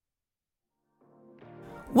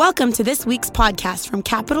Welcome to this week's podcast from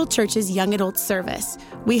Capital Church's Young Adult Service.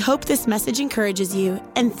 We hope this message encourages you,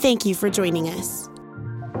 and thank you for joining us.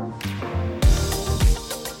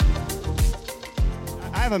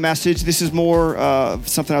 I have a message. This is more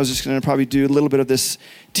something I was just going to probably do a little bit of this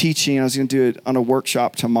teaching. I was going to do it on a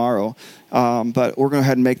workshop tomorrow, but we're going to go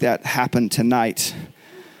ahead and make that happen tonight.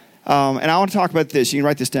 And I want to talk about this. You can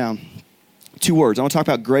write this down. 2 words. I want to talk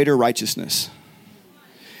about greater righteousness.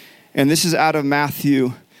 And this is out of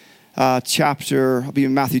Matthew chapter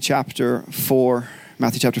 4,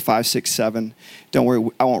 Matthew chapter 5, 6, 7. Don't worry,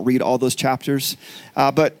 I won't read all those chapters.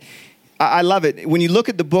 But I love it. When you look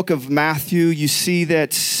at the book of Matthew, you see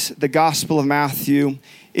that the Gospel of Matthew,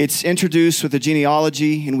 it's introduced with a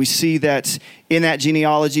genealogy, and we see that in that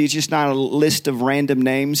genealogy, it's just not a list of random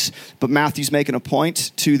names, but Matthew's making a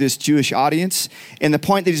point to this Jewish audience. And the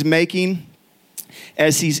point that he's making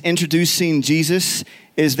as he's introducing Jesus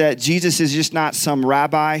is that Jesus is just not some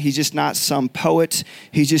rabbi. He's just not some poet.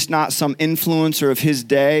 He's just not some influencer of his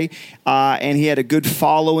day. And he had a good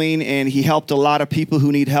following, and he helped a lot of people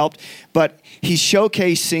who need help. But he's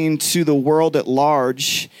showcasing to the world at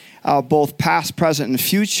large, both past, present, and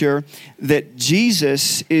future, that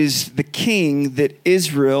Jesus is the king that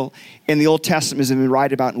Israel in the Old Testament has been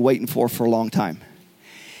writing about and waiting for a long time.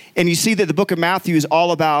 And you see that the book of Matthew is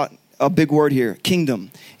all about a big word here, kingdom.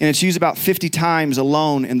 And it's used about 50 times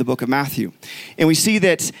alone in the book of Matthew. And we see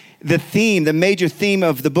that the major theme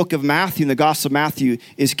of the book of Matthew, in the Gospel of Matthew,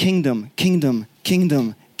 is kingdom, kingdom,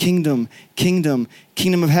 kingdom, kingdom, kingdom,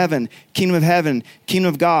 kingdom of heaven, kingdom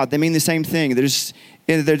of God. They mean the same thing.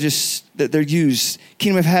 They're used.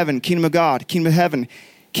 Kingdom of heaven, kingdom of God, kingdom of heaven,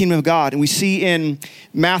 kingdom of God. And we see in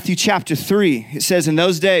Matthew chapter 3, it says, in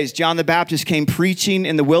those days, John the Baptist came preaching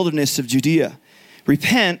in the wilderness of Judea.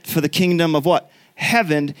 Repent, for the kingdom of what?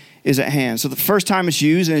 Heaven is at hand. So the first time it's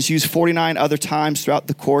used, and it's used 49 other times throughout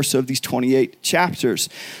the course of these 28 chapters.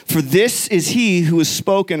 For this is he who was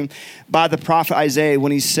spoken by the prophet Isaiah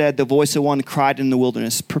when he said, the voice of one cried in the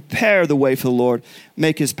wilderness, prepare the way for the Lord,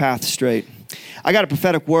 make his path straight. I got a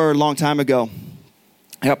prophetic word a long time ago.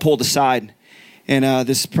 I got pulled aside, and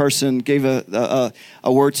this person gave a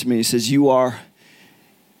word to me. He says, you are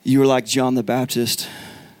like John the Baptist.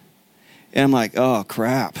 And I'm like, oh,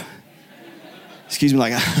 crap. Excuse me,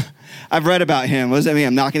 like, I've read about him. What does that mean?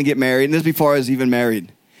 I'm not going to get married. And this is before I was even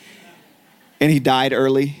married. And he died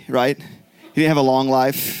early, right? He didn't have a long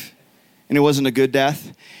life. And it wasn't a good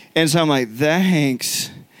death. And so I'm like,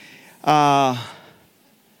 thanks. Anyhow,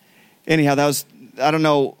 I don't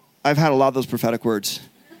know. I've had a lot of those prophetic words.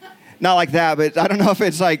 Not like that, but I don't know if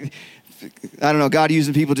it's like, I don't know, God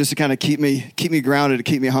using people just to kind of keep me grounded, to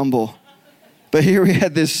keep me humble. But here we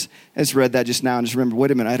had this, I just read that just now and just remember, wait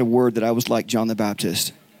a minute, I had a word that I was like John the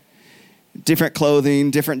Baptist. Different clothing,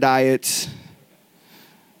 different diets,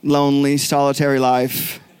 lonely, solitary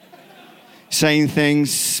life, saying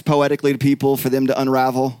things poetically to people for them to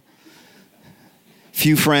unravel.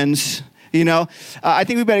 Few friends, you know. I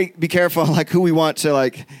think we better be careful, like who we want to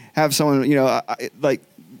like have someone, you know, like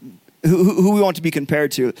who we want to be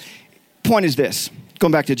compared to. Point is this.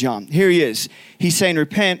 Going back to John, here he is. He's saying,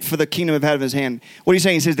 repent, for the kingdom of heaven is at hand. What he's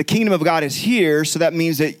saying, he says, the kingdom of God is here, so that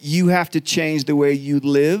means that you have to change the way you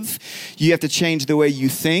live. You have to change the way you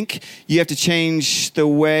think. You have to change the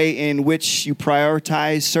way in which you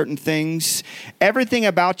prioritize certain things. Everything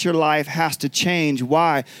about your life has to change.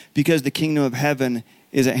 Why? Because the kingdom of heaven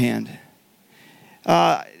is at hand.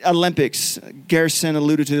 Olympics. Garrison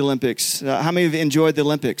alluded to the Olympics. How many of you enjoyed the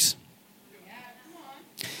Olympics?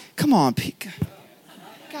 Yeah, come on, Pete.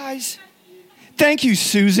 Guys. Thank you,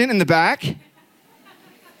 Susan, in the back.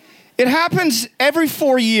 It happens every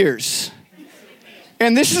 4 years.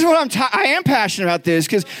 And this is what I am passionate about this,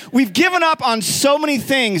 because we've given up on so many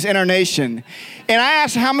things in our nation. And I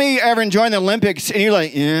asked how many ever enjoyed the Olympics, and you're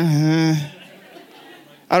like, yeah.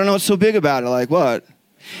 I don't know what's so big about it. Like, what?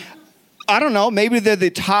 I don't know. Maybe they're the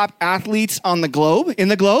top athletes on the globe, in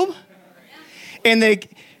the globe. And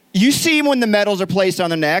you see them when the medals are placed on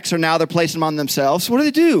their necks, or now they're placing them on themselves.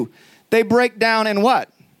 What do? They break down and what?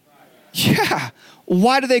 Yeah.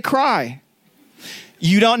 Why do they cry?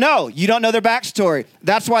 You don't know. You don't know their backstory.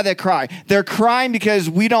 That's why they cry. They're crying because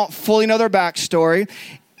we don't fully know their backstory.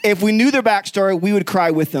 If we knew their backstory, we would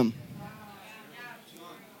cry with them.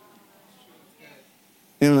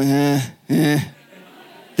 And we're like,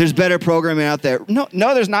 There's better programming out there. No,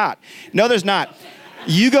 there's not. No, there's not.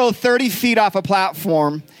 You go 30 feet off a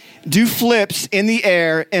platform, do flips in the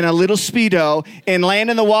air in a little Speedo, and land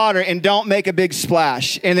in the water and don't make a big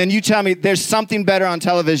splash. And then you tell me there's something better on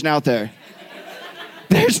television out there.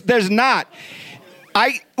 There's not.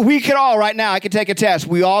 We could all right now, I could take a test.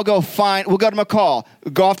 We all we'll go to McCall,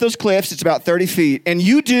 go off those cliffs. It's about 30 feet. And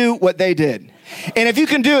you do what they did. And if you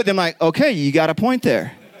can do it, then I'm like, okay, you got a point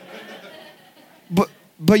there.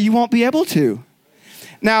 But you won't be able to.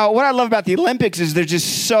 Now, what I love about the Olympics is there's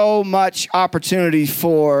just so much opportunity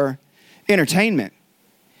for entertainment.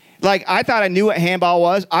 Like, I thought I knew what handball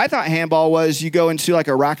was. I thought handball was you go into like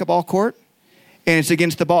a racquetball court and it's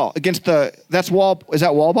against the ball. Is that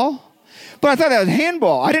wall ball? But I thought that was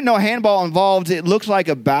handball. I didn't know handball involved, it looks like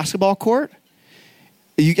a basketball court.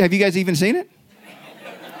 Have you guys even seen it?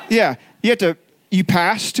 Yeah. You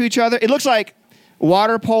pass to each other. It looks like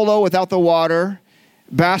water polo without the water,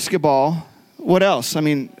 basketball. What else? I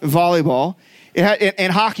mean, volleyball.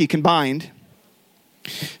 And hockey combined.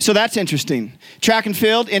 So that's interesting. Track and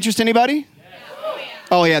field, interest anybody?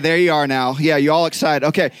 Oh yeah, there you are now. Yeah, you're all excited.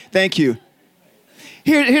 Okay, thank you.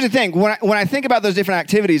 Here's the thing. When I think about those different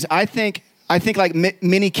activities, I think like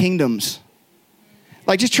mini kingdoms.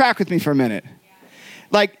 Like, just track with me for a minute.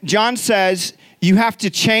 Like John says, you have to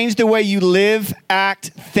change the way you live, act,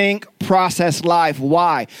 think, process life.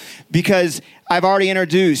 Why? Because I've already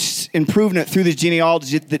introduced and proven it through this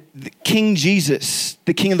genealogy that the King Jesus,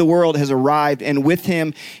 the King of the world, has arrived, and with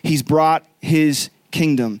him, he's brought his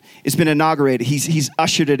kingdom. It's been inaugurated. He's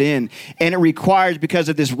ushered it in. And it requires, because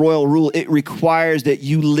of this royal rule, it requires that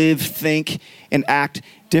you live, think, and act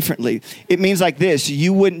differently. It means like this.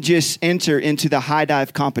 You wouldn't just enter into the high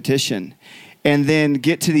dive competition and then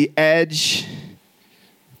get to the edge,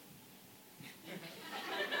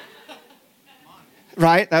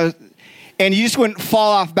 right? And you just wouldn't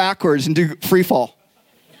fall off backwards and do free fall.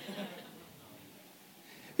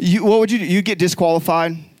 What would you do? You'd get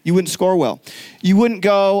disqualified. You wouldn't score well. You wouldn't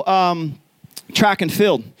go track and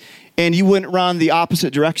field, and you wouldn't run the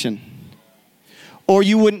opposite direction. Or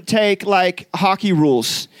you wouldn't take like hockey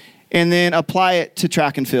rules and then apply it to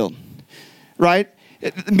track and field, right?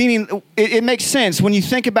 Meaning, it makes sense when you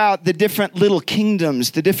think about the different little kingdoms,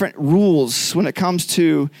 the different rules when it comes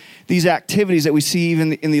to these activities that we see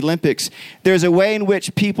even in the Olympics. There's a way in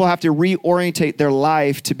which people have to reorientate their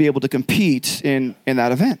life to be able to compete in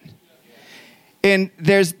that event. And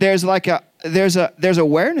there's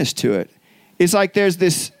awareness to it. It's like there's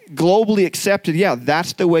this globally accepted,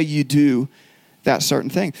 that's the way you do that certain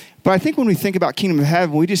thing. But I think when we think about kingdom of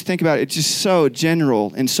heaven, we just think about it just so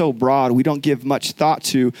general and so broad. We don't give much thought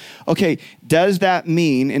to, okay, does that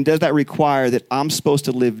mean and does that require that I'm supposed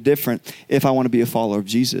to live different if I want to be a follower of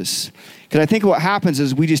Jesus? Because I think what happens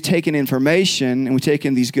is we just take in information and we take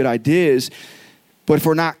in these good ideas, but if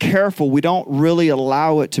we're not careful, we don't really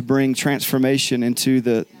allow it to bring transformation into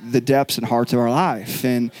the depths and hearts of our life.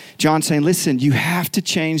 And John's saying, listen, you have to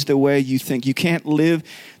change the way you think. You can't live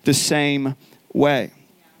the same way.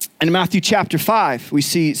 In Matthew chapter 5, we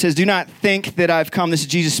see, it says, do not think that I've come, this is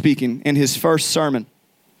Jesus speaking in his first sermon.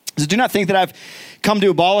 It says, do not think that I've come to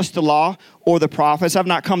abolish the law or the prophets. I've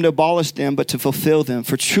not come to abolish them, but to fulfill them.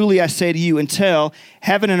 For truly I say to you, until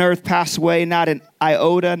heaven and earth pass away, not an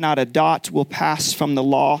iota, not a dot will pass from the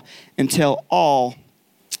law until all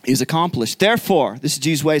is accomplished. Therefore, this is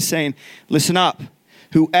Jesus' way of saying, listen up.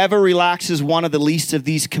 Whoever relaxes one of the least of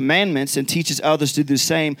these commandments and teaches others to do the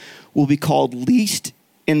same will be called least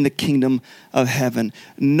in the kingdom of heaven.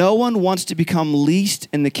 No one wants to become least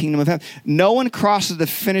in the kingdom of heaven. No one crosses the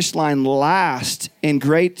finish line last in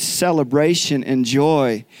great celebration and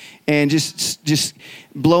joy and just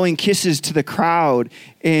blowing kisses to the crowd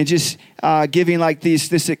and just giving like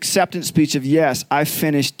this acceptance speech of, yes, I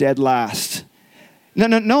finished dead last. No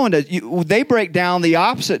one does. They break down the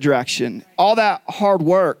opposite direction. All that hard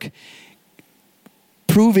work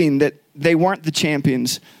proving that they weren't the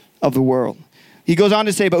champions of the world. He goes on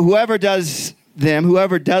to say, but whoever does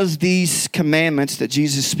these commandments that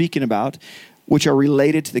Jesus is speaking about, which are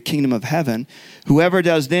related to the kingdom of heaven, whoever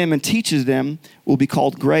does them and teaches them will be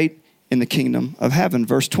called great in the kingdom of heaven.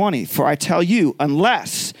 Verse 20, for I tell you,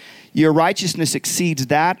 unless your righteousness exceeds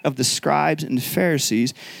that of the scribes and the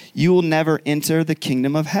Pharisees, you will never enter the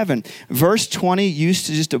kingdom of heaven. Verse 20 used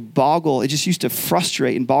to just used to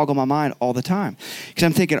frustrate and boggle my mind all the time. Because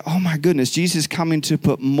I'm thinking, oh my goodness, Jesus is coming to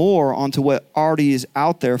put more onto what already is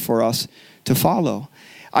out there for us to follow.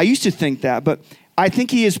 I used to think that, but I think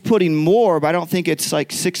he is putting more, but I don't think it's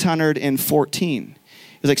like 614.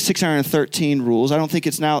 It's like 613 rules. I don't think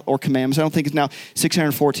it's now, or commandments. I don't think it's now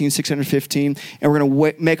 614, 615, and we're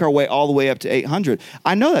going to make our way all the way up to 800.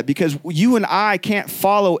 I know that because you and I can't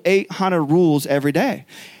follow 800 rules every day.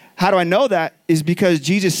 How do I know that? Is because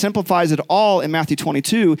Jesus simplifies it all in Matthew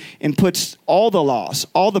 22 and puts all the laws,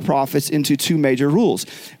 all the prophets into two major rules,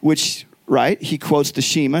 which right? He quotes the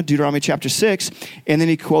Shema, Deuteronomy chapter 6, and then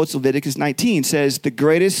he quotes Leviticus 19, says the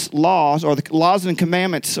greatest laws, or the laws and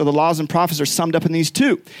commandments, or the laws and prophets are summed up in these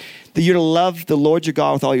two. That you're to love the Lord your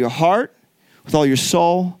God with all your heart, with all your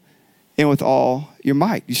soul, and with all your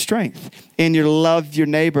might, your strength. And you're to love your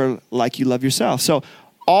neighbor like you love yourself. So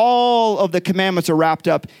all of the commandments are wrapped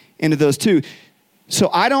up into those two. So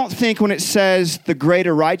I don't think when it says the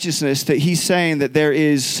greater righteousness that he's saying that there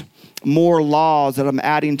is more laws that I'm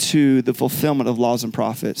adding to the fulfillment of laws and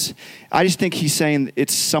prophets. I just think he's saying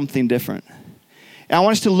it's something different. And I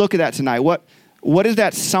want us to look at that tonight. What is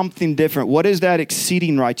that something different? What is that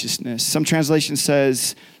exceeding righteousness? Some translation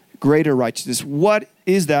says greater righteousness. What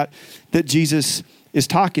is that Jesus is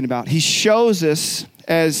talking about? He shows us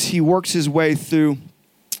as he works his way through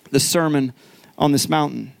the Sermon on this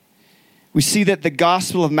mountain. We see that the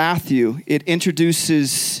Gospel of Matthew, it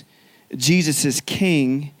introduces Jesus as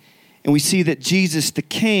king, and we see that Jesus, the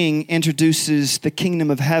king, introduces the kingdom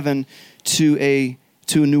of heaven to a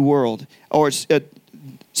new world, or the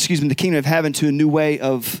kingdom of heaven to a new way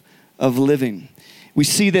of living. We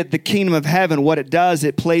see that the kingdom of heaven, what it does,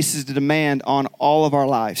 it places the demand on all of our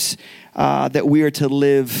lives, that we are to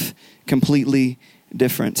live completely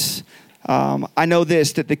different. I know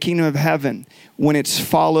this, that the kingdom of heaven, when it's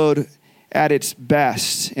followed at its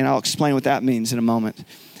best, and I'll explain what that means in a moment,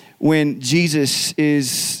 when Jesus is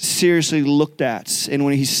seriously looked at and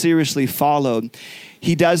when he's seriously followed,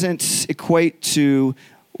 he doesn't equate to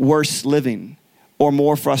worse living or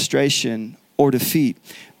more frustration or defeat.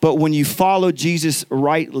 But when you follow Jesus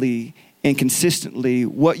rightly and consistently,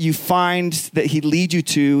 what you find that he leads you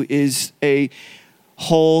to is a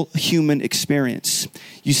whole human experience.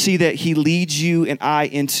 You see that he leads you and I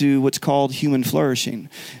into what's called human flourishing.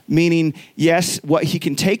 Meaning, yes, what he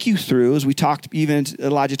can take you through, as we talked, even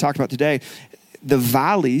Elijah talked about today, the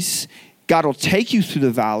valleys, God will take you through the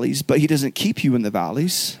valleys, but he doesn't keep you in the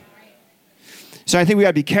valleys. So I think we got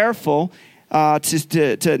to be careful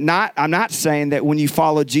to not, I'm not saying that when you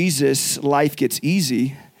follow Jesus, life gets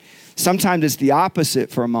easy. Sometimes it's the opposite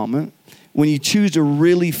for a moment. When you choose to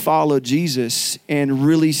really follow Jesus and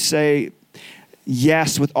really say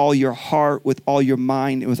yes with all your heart, with all your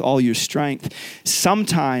mind, and with all your strength,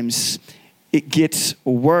 sometimes it gets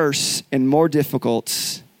worse and more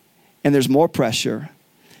difficult, and there's more pressure.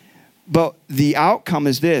 But the outcome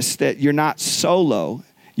is this, that you're not solo.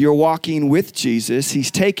 You're walking with Jesus. He's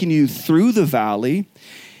taking you through the valley.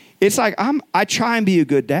 It's like I try and be a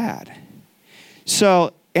good dad.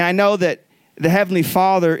 So, and I know that the Heavenly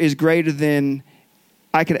Father is greater than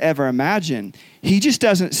I could ever imagine. He just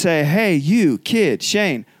doesn't say, hey, you, kid,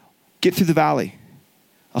 Shane, get through the valley.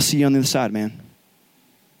 I'll see you on the other side, man.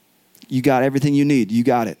 You got everything you need. You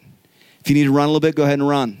got it. If you need to run a little bit, go ahead and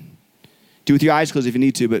run. Do it with your eyes closed if you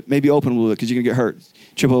need to, but maybe open a little bit because you're going to get hurt.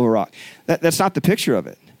 Trip over a rock. That's not the picture of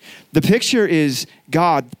it. The picture is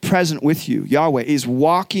God present with you. Yahweh is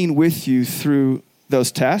walking with you through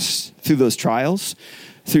those tests, through those trials,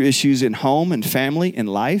 through issues in home and family and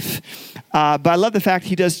life. But I love the fact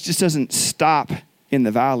he just doesn't stop in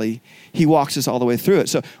the valley. He walks us all the way through it.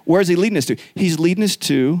 So where is he leading us to? He's leading us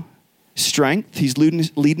to strength. He's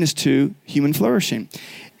leading us to human flourishing.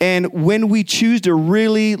 And when we choose to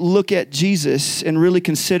really look at Jesus and really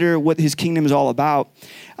consider what his kingdom is all about,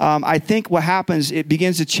 I think what happens, it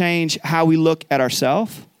begins to change how we look at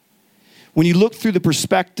ourselves. When you look through the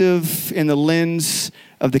perspective and the lens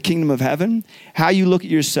of the kingdom of heaven, how you look at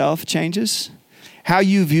yourself changes. How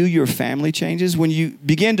you view your family changes. When you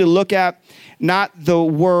begin to look at not the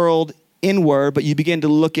world inward, but you begin to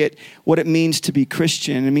look at what it means to be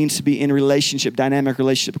Christian. It means to be in relationship, dynamic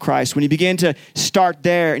relationship with Christ. When you begin to start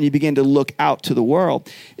there and you begin to look out to the world,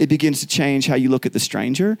 it begins to change how you look at the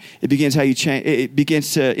stranger. It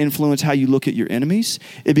begins to influence how you look at your enemies.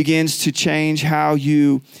 It begins to change how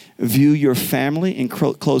you view your family and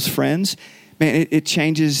close friends. Man, it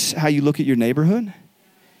changes how you look at your neighborhood.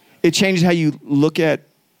 It changes how you look at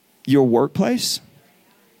your workplace.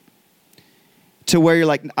 To where you're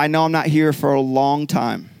like, I know I'm not here for a long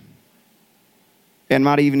time. And I'm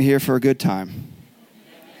not even here for a good time.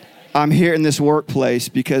 I'm here in this workplace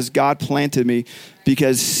because God planted me,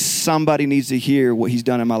 because somebody needs to hear what he's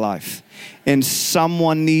done in my life. And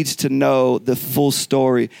someone needs to know the full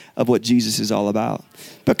story of what Jesus is all about.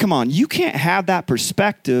 But come on, you can't have that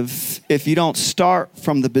perspective if you don't start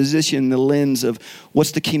from the position, the lens of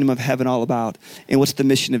what's the kingdom of heaven all about and what's the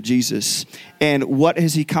mission of Jesus and what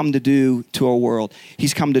has he come to do to our world.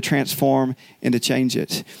 He's come to transform and to change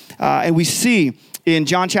it. And we see In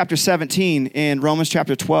John chapter 17 and Romans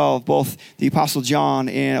chapter 12, both the Apostle John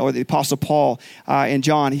or the Apostle Paul and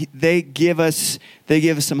John, they give us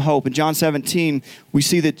some hope. In John 17, we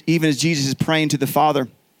see that even as Jesus is praying to the Father,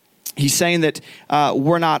 he's saying that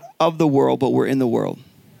we're not of the world, but we're in the world.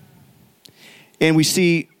 And we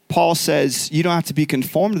see Paul says, you don't have to be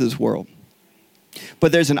conformed to this world.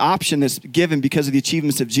 But there's an option that's given because of the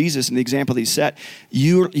achievements of Jesus and the example that he set.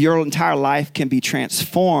 Your entire life can be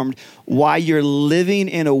transformed while you're living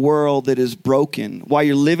in a world that is broken, while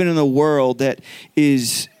you're living in a world that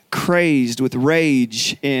is crazed with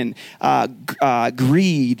rage and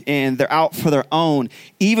greed, and they're out for their own.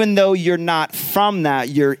 Even though you're not from that,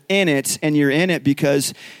 you're in it, and you're in it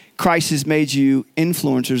because Christ has made you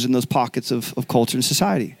influencers in those pockets of culture and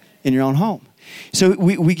society in your own home. So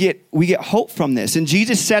we get hope from this. And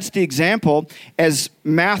Jesus sets the example as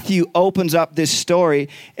Matthew opens up this story,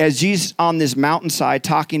 as Jesus on this mountainside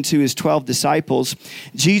talking to his 12 disciples.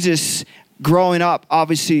 Jesus growing up,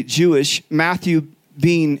 obviously Jewish, Matthew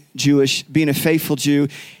being Jewish, being a faithful Jew.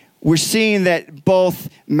 We're seeing that both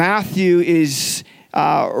Matthew is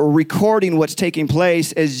recording what's taking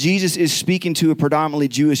place as Jesus is speaking to a predominantly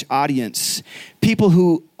Jewish audience. People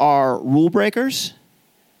who are rule breakers.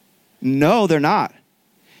 No, they're not.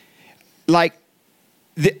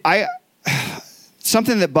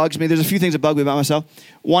 Something that bugs me, there's a few things that bug me about myself.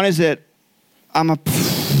 One is that I'm a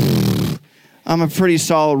pretty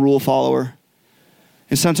solid rule follower.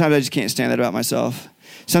 And sometimes I just can't stand that about myself.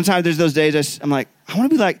 Sometimes there's those days I'm like, I want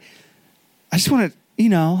to be like, I just want to,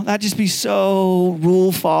 not just be so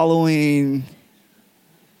rule following,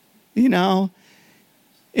 Any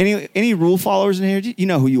rule followers in here? You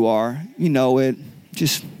know who you are. You know it.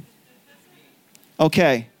 Just...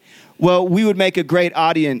 Okay, well, we would make a great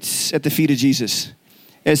audience at the feet of Jesus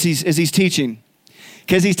as he's teaching,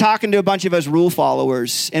 because he's talking to a bunch of us rule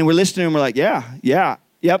followers, and we're listening to him. We're like, yeah,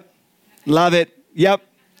 yep, love it, yep,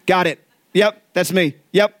 got it, yep, that's me,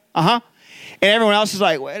 yep, and everyone else is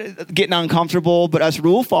like getting uncomfortable, but us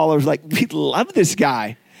rule followers, like, we love this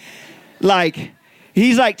guy. Like,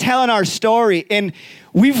 he's like telling our story, and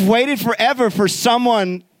we've waited forever for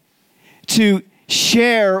someone to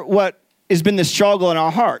share what has been the struggle in our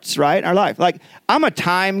hearts, right? In our life. Like, I'm a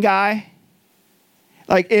time guy.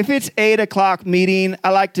 Like, if it's 8:00 meeting,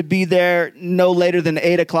 I like to be there no later than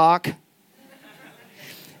 8:00.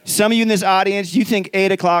 Some of you in this audience, you think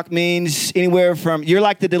 8:00 means anywhere from, you're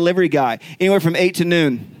like the delivery guy, anywhere from 8 to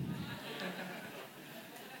noon.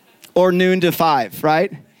 Or noon to 5,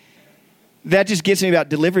 right? That just gets me about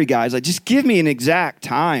delivery guys. Like, just give me an exact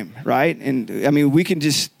time, right? And I mean,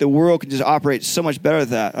 the world can just operate so much better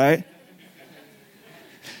at that, right?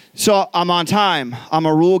 So I'm on time. I'm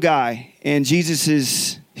a rule guy. And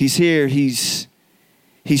Jesus he's here. He's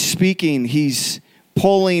speaking. He's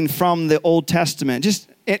pulling from the Old Testament.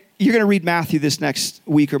 You're going to read Matthew this next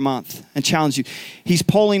week or month and challenge you. He's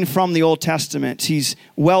pulling from the Old Testament. He's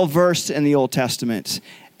well-versed in the Old Testament.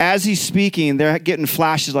 As he's speaking, they're getting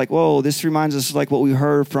flashes like, whoa, this reminds us of like what we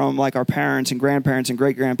heard from like our parents and grandparents and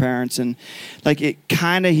great-grandparents. And like he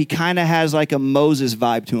kind of has like a Moses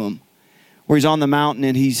vibe to him, where he's on the mountain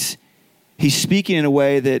and he's speaking in a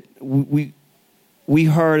way that we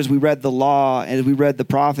heard as we read the law and as we read the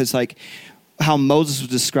prophets, like how Moses was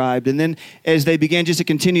described. And then as they began just to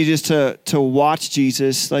continue just to watch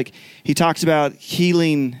Jesus, like he talks about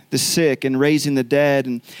healing the sick and raising the dead.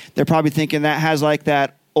 And they're probably thinking that has like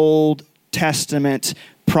that Old Testament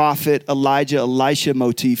prophet Elisha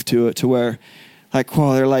motif to it, to where like,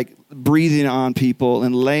 whoa, they're like breathing on people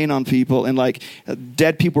and laying on people, and like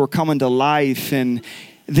dead people were coming to life. And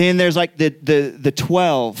then there's like the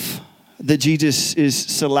 12 that Jesus is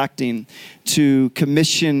selecting to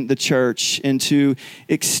commission the church and to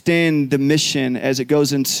extend the mission as it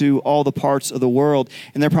goes into all the parts of the world.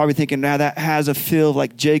 And they're probably thinking, now that has a feel of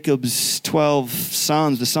like Jacob's 12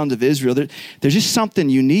 sons, the sons of Israel. There's just something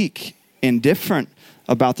unique and different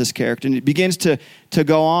about this character. And it begins to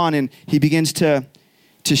go on, and he begins to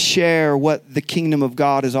share what the kingdom of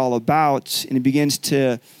God is all about. And he begins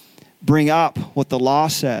to bring up what the law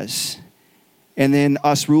says. And then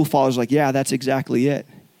us rule followers are like, yeah, that's exactly it.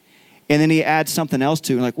 And then he adds something else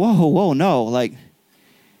to it. Like, whoa, no. Like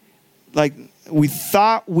we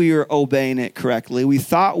thought we were obeying it correctly. We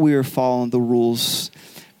thought we were following the rules.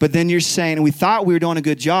 But then you're saying, we thought we were doing a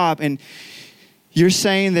good job. And you're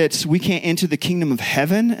saying that we can't enter the kingdom of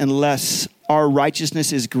heaven unless our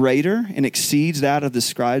righteousness is greater and exceeds that of the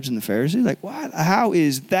scribes and the Pharisees. Like, what? How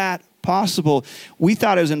is that possible? We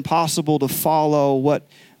thought it was impossible to follow what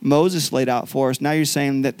Moses laid out for us. Now you're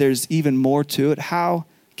saying that there's even more to it. How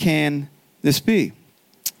can this be?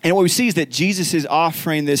 And what we see is that Jesus is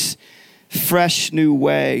offering this fresh new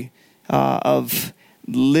way of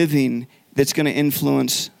living that's going to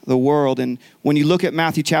influence the world. And when you look at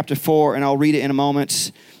Matthew chapter 4, and I'll read it in a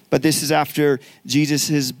moment, but this is after Jesus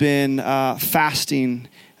has been fasting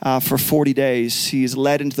for 40 days. He's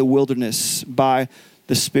led into the wilderness by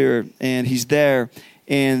the Spirit, and he's there,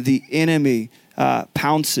 and the enemy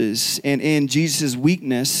pounces. And in Jesus'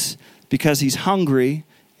 weakness, because he's hungry,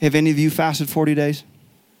 have any of you fasted 40 days?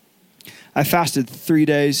 I fasted 3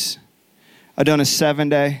 days. I've done a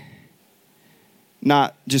 7-day.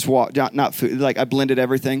 Not just not food. Like I blended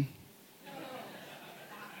everything.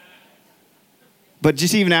 But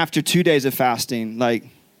just even after 2 days of fasting, like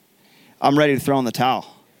I'm ready to throw in the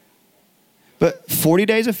towel. But 40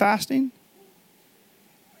 days of fasting,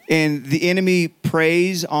 and the enemy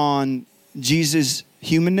preys on Jesus'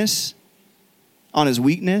 humanness, on his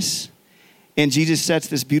weakness, and Jesus sets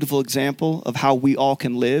this beautiful example of how we all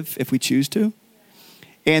can live if we choose to.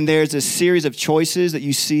 And there's a series of choices that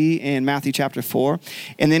you see in Matthew chapter 4.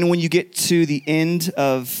 And then when you get to the end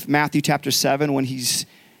of Matthew chapter 7, when he's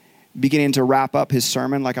beginning to wrap up his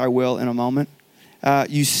sermon, like I will in a moment,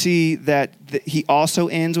 you see that he also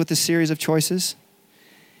ends with a series of choices.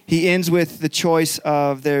 He ends with the choice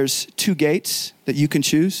of there's 2 gates that you can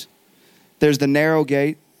choose. There's the narrow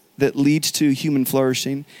gate that leads to human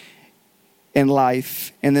flourishing and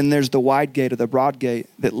life. And then there's the wide gate or the broad gate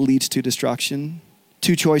that leads to destruction.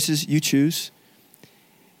 2 choices, you choose.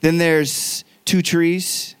 Then there's 2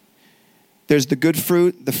 trees. There's the good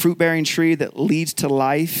fruit, the fruit-bearing tree that leads to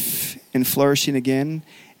life and flourishing again.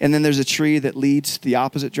 And then there's a tree that leads the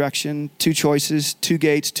opposite direction. 2 choices, 2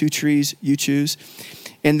 gates, 2 trees, you choose.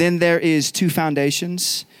 And then there is 2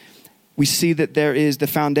 foundations. We see that there is the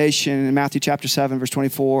foundation in Matthew chapter 7, verse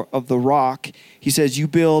 24 of the rock. He says, you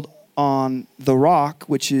build on the rock,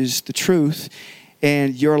 which is the truth,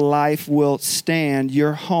 and your life will stand,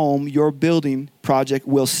 your home, your building project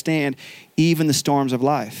will stand, even the storms of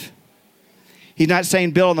life. He's not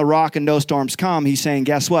saying build on the rock and no storms come. He's saying,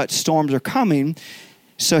 guess what? Storms are coming.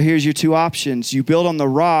 So here's your 2 options. You build on the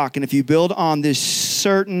rock, and if you build on this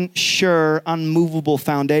certain, sure, unmovable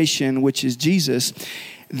foundation, which is Jesus,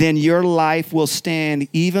 then your life will stand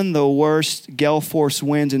even the worst gale force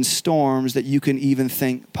winds and storms that you can even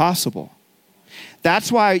think possible.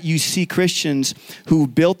 That's why you see Christians who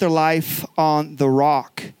built their life on the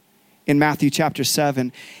rock in Matthew chapter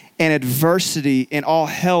 7, and adversity and all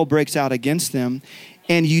hell breaks out against them,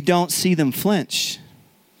 and you don't see them flinch.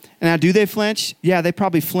 And now, do they flinch? Yeah, they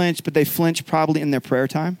probably flinch, but they flinch probably in their prayer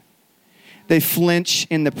time. They flinch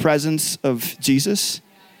in the presence of Jesus.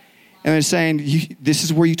 And they're saying, this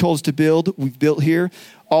is where you told us to build. We've built here.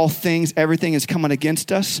 All things, everything is coming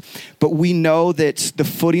against us. But we know that the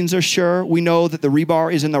footings are sure. We know that the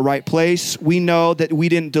rebar is in the right place. We know that we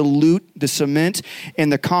didn't dilute the cement,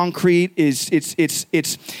 and the concrete it's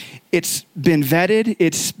been vetted.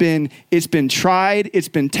 It's been tried. It's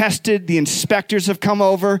been tested. The inspectors have come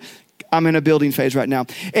over. I'm in a building phase right now.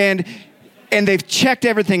 And they've checked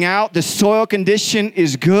everything out. The soil condition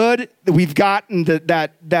is good. We've gotten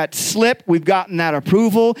that slip. We've gotten that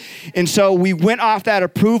approval. And so we went off that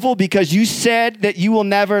approval because you said that you will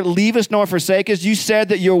never leave us nor forsake us. You said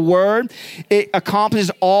that your word, it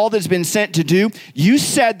accomplishes all that's been sent to do. You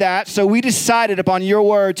said that, so we decided upon your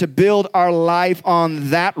word to build our life on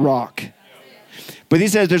that rock. But he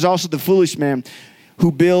says there's also the foolish man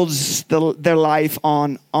who builds their life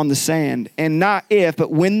on the sand. And not if, but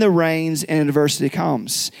when the rains and adversity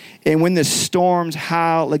comes. And when the storms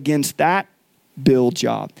howl against that build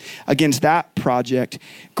job, against that project,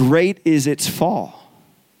 great is its fall.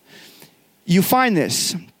 You find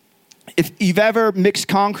this. If you've ever mixed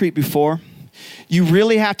concrete before, you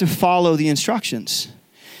really have to follow the instructions.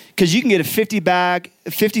 Because you can get a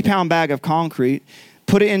 50-pound bag of concrete,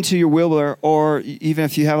 put it into your wheelbarrow, or even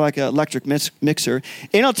if you have like an electric mixer, and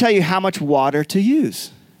it'll tell you how much water to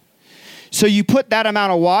use. So you put that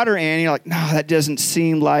amount of water in, and you're like, no, that doesn't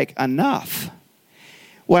seem like enough.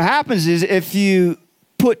 What happens is if you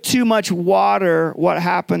put too much water, what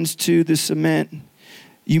happens to the cement?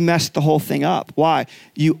 You mess the whole thing up. Why?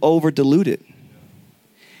 You over dilute it.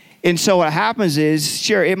 And so what happens is,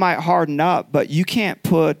 sure, it might harden up, but you can't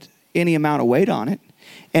put any amount of weight on it.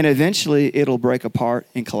 And eventually it'll break apart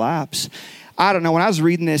and collapse. I don't know. When I was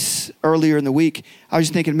reading this earlier in the week, I was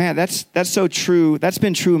just thinking, man, that's so true. That's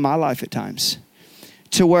been true in my life at times,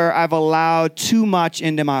 to where I've allowed too much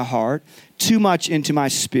into my heart, too much into my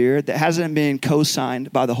spirit that hasn't been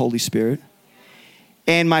co-signed by the Holy Spirit.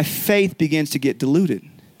 And my faith begins to get diluted.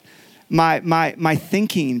 My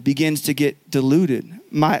thinking begins to get diluted.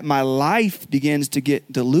 My life begins to get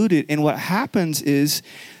diluted. And what happens is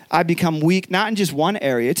I become weak, not in just one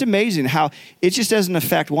area. It's amazing how it just doesn't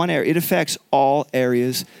affect one area. It affects all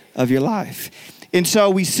areas of your life. And so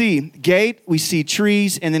we see gate, we see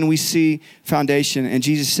trees, and then we see foundation. And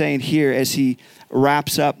Jesus is saying here as he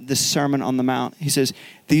wraps up the Sermon on the Mount, he says,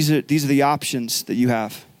 these are the options that you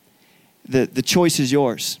have. The choice is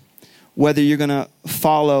yours. Whether you're going to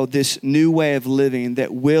follow this new way of living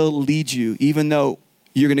that will lead you, even though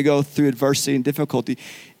you're going to go through adversity and difficulty,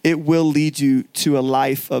 it will lead you to a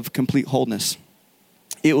life of complete wholeness.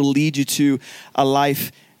 It will lead you to a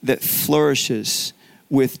life that flourishes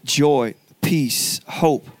with joy, peace,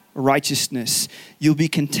 hope, righteousness. You'll be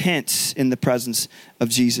content in the presence of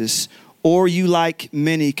Jesus. Or you, like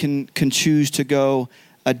many, can choose to go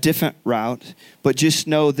a different route. But just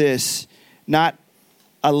know this, not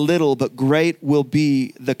a little, but great will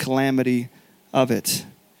be the calamity of it.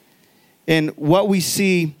 And what we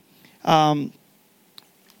see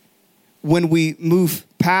when we move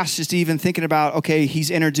past just even thinking about, okay,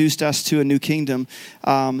 he's introduced us to a new kingdom.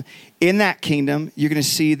 In that kingdom, you're going to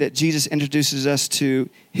see that Jesus introduces us to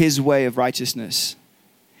his way of righteousness.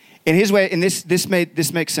 In his way, and this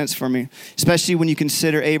makes sense for me, especially when you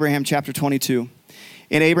consider Abraham chapter 22.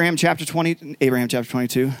 In Abraham chapter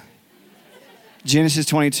 22, Genesis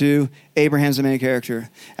 22, Abraham's the main character.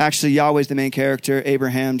 Actually, Yahweh's the main character.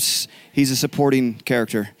 He's a supporting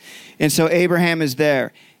character. And so Abraham is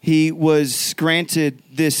there. He was granted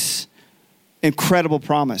this incredible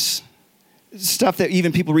promise. Stuff that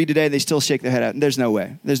even people read today, they still shake their head at. There's no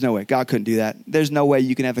way. There's no way. God couldn't do that. There's no way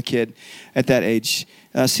you can have a kid at that age.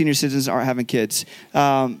 Senior citizens aren't having kids.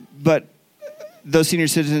 But those senior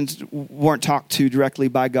citizens weren't talked to directly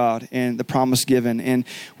by God and the promise given. And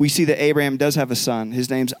we see that Abraham does have a son. His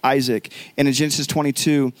name's Isaac. And in Genesis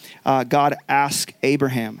 22, God asked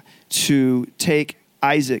Abraham to take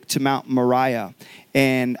Isaac to Mount Moriah.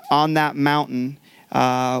 And on that mountain,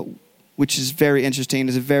 which is very interesting,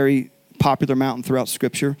 is a very popular mountain throughout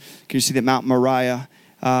Scripture. You see that Mount Moriah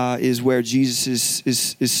is where Jesus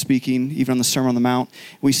is speaking, even on the Sermon on the Mount.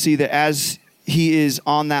 We see that as he is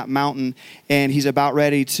on that mountain and he's about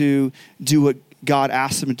ready to do what God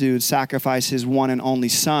asked him to do, sacrifice his one and only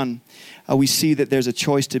son, we see that there's a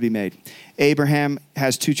choice to be made. Abraham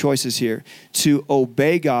has two choices here: to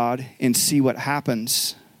obey God and see what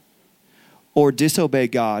happens, or disobey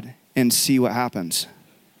God and see what happens.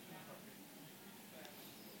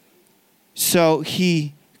 So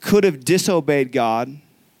he could have disobeyed God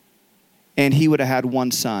and he would have had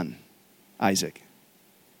one son, Isaac.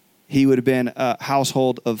 He would have been a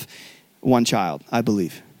household of one child, I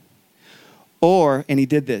believe. Or, and he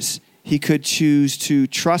did this, he could choose to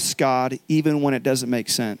trust God even when it doesn't make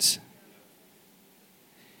sense.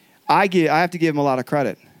 I have to give him a lot of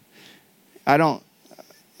credit. You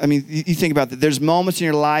think about that. There's moments in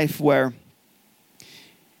your life where,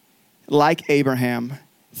 like Abraham,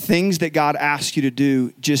 things that God asks you to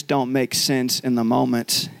do just don't make sense in the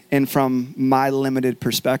moment and from my limited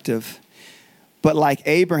perspective. But like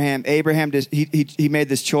Abraham he made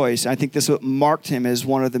this choice. I think this is what marked him as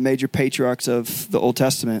one of the major patriarchs of the Old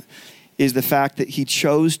Testament, is the fact that he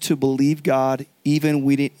chose to believe God even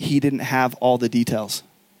when he didn't have all the details.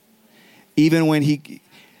 Even when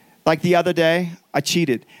like the other day, I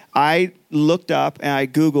cheated. I looked up and I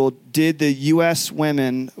Googled, did the U.S.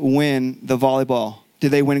 women win the volleyball? Did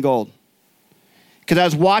they win gold? Because I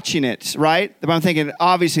was watching it, right? But I'm thinking,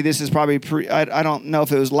 obviously this is probably, I don't know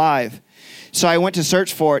if it was live. So I went to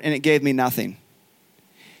search for it and it gave me nothing.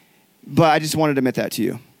 But I just wanted to admit that to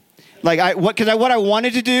you. What I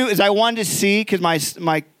wanted to do is I wanted to see, because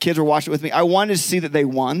my kids were watching it with me, I wanted to see that they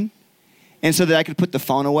won. And so that I could put the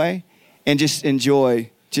phone away and just enjoy,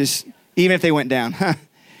 even if they went down.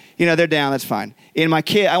 They're down, that's fine. I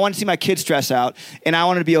wanted to see my kids stress out, and I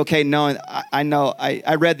wanted to be okay knowing,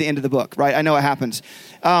 I read the end of the book, right? I know what happens.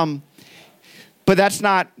 But that's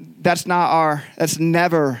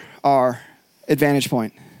never our advantage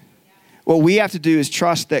point. What we have to do is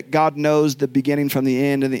trust that God knows the beginning from the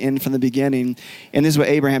end and the end from the beginning. And this is what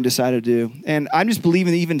Abraham decided to do. And I'm just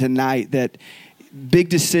believing even tonight that big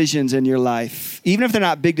decisions in your life, even if they're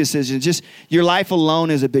not big decisions, just your life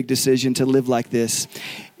alone is a big decision to live like this.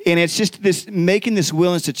 And it's just this making this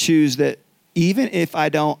willingness to choose that even if I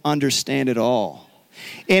don't understand it all.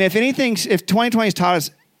 And if 2020 has taught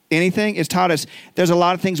us anything, it's taught us there's a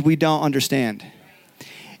lot of things we don't understand.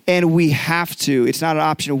 And we have to, it's not an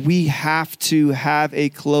option, we have to have a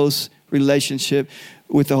close relationship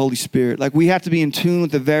with the Holy Spirit. Like, we have to be in tune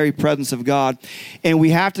with the very presence of God. And we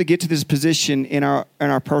have to get to this position in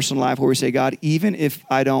our personal life where we say, God, even if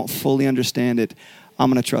I don't fully understand it, I'm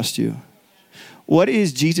going to trust you. What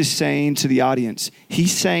is Jesus saying to the audience?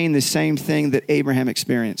 He's saying the same thing that Abraham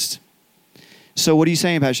experienced. So what are you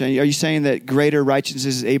saying, Pastor Shane? Are you saying that greater righteousness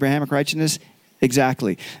is Abrahamic righteousness?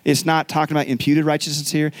 Exactly. It's not talking about imputed righteousness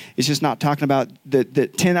here. It's just not talking about the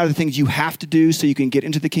 10 other things you have to do so you can get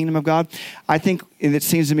into the kingdom of God. I think, and it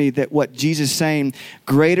seems to me that what Jesus is saying,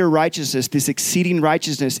 greater righteousness, this exceeding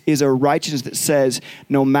righteousness, is a righteousness that says,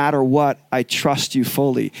 no matter what, I trust you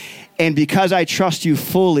fully. And because I trust you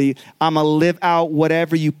fully, I'm going to live out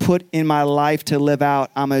whatever you put in my life to live out.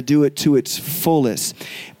 I'm going to do it to its fullest.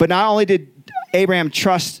 But not only did Abraham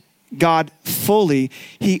trust God fully,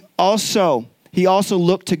 he also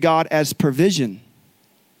looked to God as provision.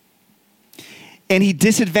 And he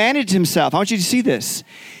disadvantaged himself. I want you to see this.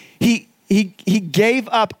 He gave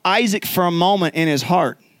up Isaac for a moment in his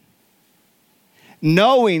heart,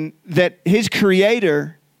 knowing that his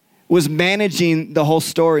creator was managing the whole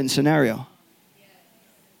story and scenario.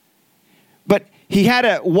 But he had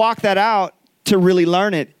to walk that out to really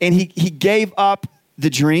learn it. And he gave up the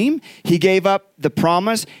dream, he gave up the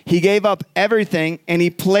promise, he gave up everything, and he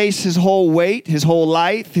placed his whole weight, his whole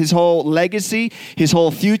life, his whole legacy, his whole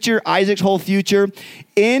future, Isaac's whole future,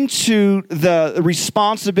 into the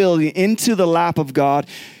responsibility, into the lap of God,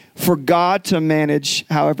 for God to manage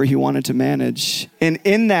however he wanted to manage. And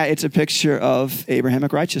in that, it's a picture of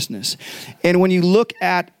Abrahamic righteousness. And when you look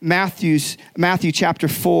at Matthew chapter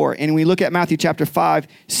 4, and we look at Matthew chapter 5,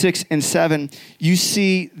 6, and 7, you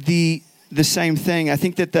see the same thing. I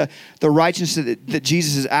think that the righteousness that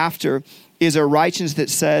Jesus is after is a righteousness that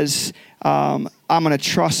says, I'm going to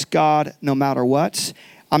trust God no matter what.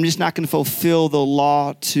 I'm just not going to fulfill the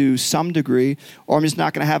law to some degree, or I'm just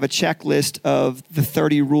not going to have a checklist of the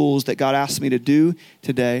 30 rules that God asked me to do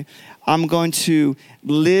today. I'm going to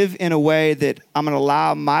live in a way that I'm going to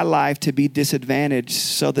allow my life to be disadvantaged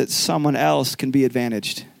so that someone else can be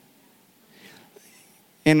advantaged.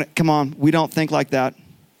 And come on, we don't think like that.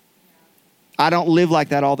 I don't live like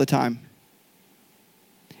that all the time.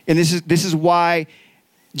 And this is why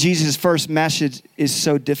Jesus' first message is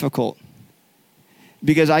so difficult.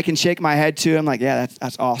 Because I can shake my head to it. I'm like, yeah,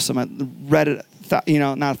 that's awesome. I read it,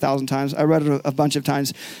 not 1,000 times. I read it a bunch of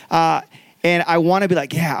times. And I want to be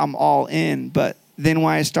like, yeah, I'm all in. But then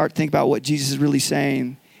when I start thinking about what Jesus is really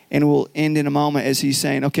saying, and we'll end in a moment as he's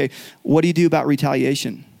saying, okay, what do you do about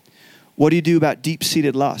retaliation? What do you do about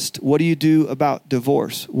deep-seated lust? What do you do about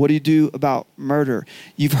divorce? What do you do about murder?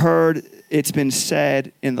 You've heard it's been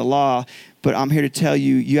said in the law, but I'm here to tell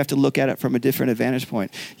you, you have to look at it from a different vantage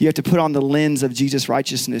point. You have to put on the lens of Jesus'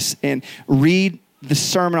 righteousness and read the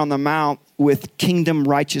Sermon on the Mount with kingdom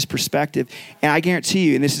righteous perspective. And I guarantee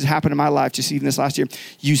you, and this has happened in my life just even this last year,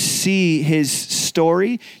 you see his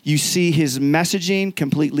story, you see his messaging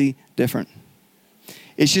completely different.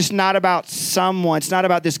 It's just not about someone. It's not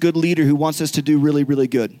about this good leader who wants us to do really, really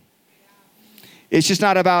good. It's just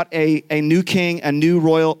not about a new king, a new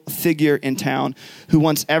royal figure in town who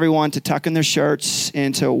wants everyone to tuck in their shirts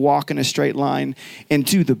and to walk in a straight line and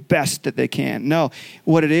do the best that they can. No,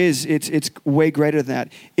 what it is, it's way greater than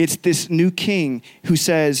that. It's this new king who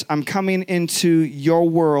says, I'm coming into your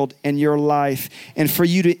world and your life, and for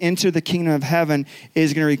you to enter the kingdom of heaven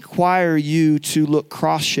is going to require you to look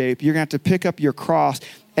cross-shaped. You're going to have to pick up your cross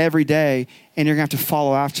every day, and you're going to have to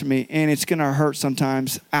follow after me. And it's going to hurt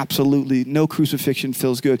sometimes. Absolutely. No crucifixion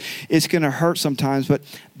feels good. It's going to hurt sometimes, but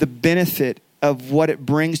the benefit of what it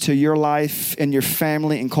brings to your life and your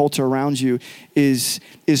family and culture around you is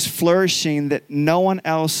flourishing that no one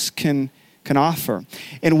else can offer.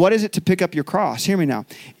 And what is it to pick up your cross? Hear me now.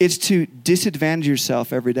 It's to disadvantage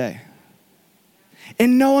yourself every day.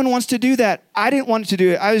 And no one wants to do that. I didn't want to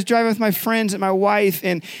do it. I was driving with my friends and my wife,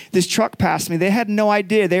 and this truck passed me. They had no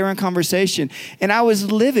idea. They were in conversation. And I was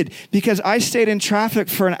livid because I stayed in traffic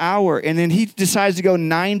for an hour, and then he decides to go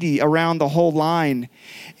 90 around the whole line.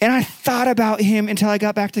 And I thought about him until I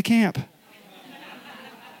got back to camp.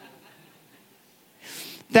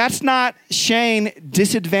 That's not Shane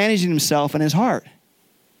disadvantaging himself in his heart.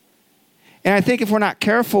 And I think if we're not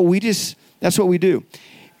careful, that's what we do.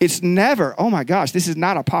 It's never, oh my gosh, this is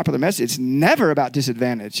not a popular message. It's never about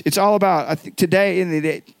disadvantage. It's all about, I think today in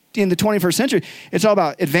the 21st century, it's all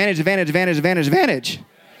about advantage. Advantage.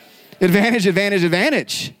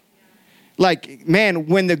 Like, man,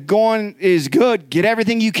 when the going is good, get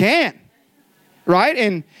everything you can,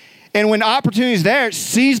 right? And when opportunity is there,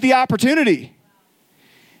 seize the opportunity.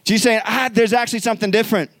 She's saying, there's actually something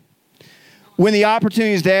different. When the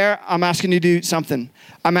opportunity is there, I'm asking you to do something.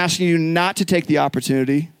 I'm asking you not to take the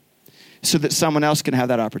opportunity so that someone else can have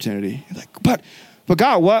that opportunity. Like, but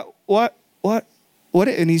God, what?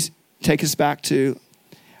 And he's take us back to,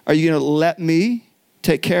 are you going to let me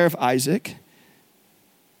take care of Isaac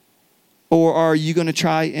Or are you going to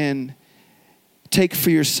try and take for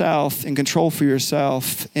yourself and control for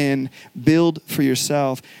yourself and build for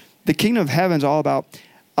yourself? The kingdom of heaven is all about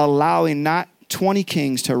allowing not 20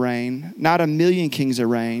 kings to reign, not 1,000,000 kings to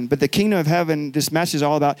reign, but the kingdom of heaven, this message is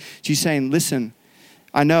all about Jesus saying, listen,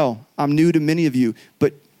 I know I'm new to many of you,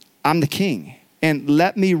 but I'm the king, and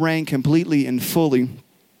let me reign completely and fully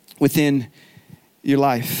within your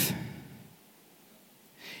life.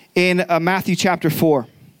 In Matthew chapter 4,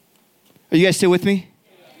 are you guys still with me?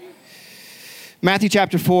 Matthew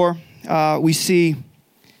chapter 4, we see,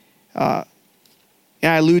 and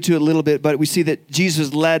I allude to it a little bit, but we see that Jesus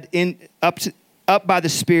was led up by the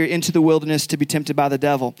Spirit into the wilderness to be tempted by the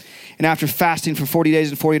devil. And after fasting for 40 days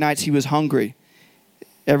and 40 nights, he was hungry.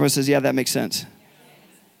 Everyone says, yeah, that makes sense.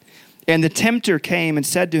 And the tempter came and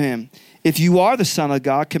said to him, if you are the Son of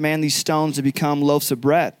God, command these stones to become loaves of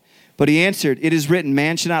bread. But he answered, it is written,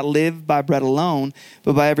 man shall not live by bread alone,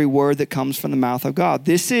 but by every word that comes from the mouth of God.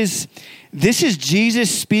 This is Jesus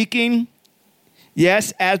speaking,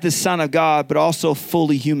 yes, as the Son of God, but also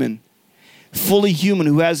fully human. Fully human,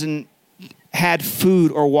 who hasn't had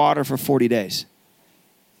food or water for 40 days.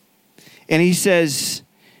 And he says,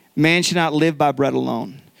 man should not live by bread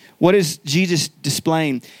alone. What is Jesus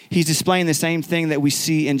displaying? He's displaying the same thing that we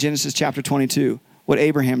see in Genesis chapter 22, what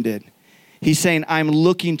Abraham did. He's saying, I'm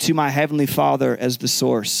looking to my heavenly Father as the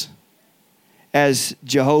source, as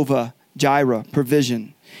Jehovah Jireh,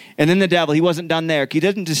 provision. And then the devil, he wasn't done there. He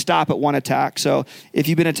doesn't just stop at one attack. So if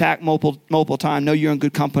you've been attacked multiple times, know you're in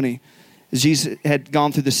good company. Jesus had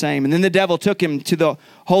gone through the same. And then the devil took him to the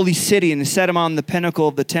holy city and set him on the pinnacle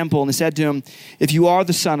of the temple. And he said to him, if you are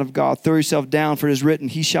the Son of God, throw yourself down, for it is written,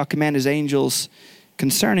 he shall command his angels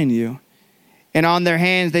concerning you. And on their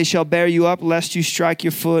hands they shall bear you up, lest you strike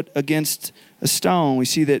your foot against a stone. We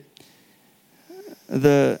see that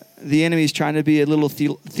the enemy is trying to be a little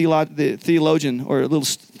theologian or a little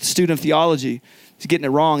student of theology. He's getting it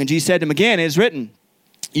wrong. And Jesus said to him again, it is written,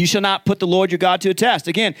 you shall not put the Lord your God to a test.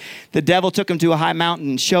 Again, the devil took him to a high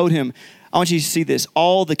mountain and showed him, I want you to see this,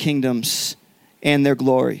 all the kingdoms and their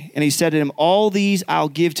glory. And he said to him, all these I'll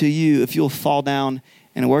give to you if you'll fall down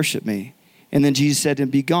and worship me. And then Jesus said to him,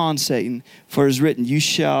 be gone, Satan, for it is written, you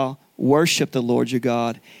shall worship the Lord your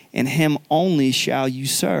God, and him only shall you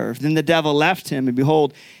serve. Then the devil left him, and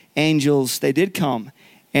behold, angels, they did come,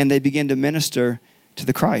 and they began to minister to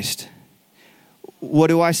the Christ. What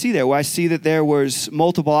do I see there? Well, I see that there was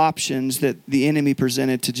multiple options that the enemy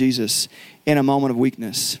presented to Jesus in a moment of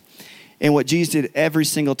weakness. And what Jesus did every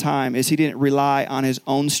single time is he didn't rely on his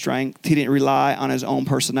own strength. He didn't rely on his own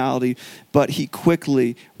personality, but he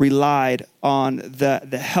quickly relied on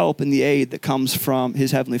the help and the aid that comes from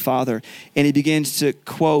his heavenly Father. And he begins to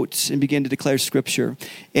quote and begin to declare scripture.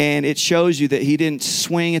 And it shows you that he didn't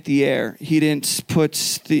swing at the air. He didn't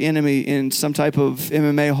put the enemy in some type of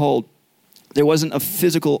MMA hold. There wasn't a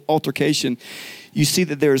physical altercation. You see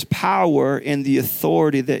that there is power in the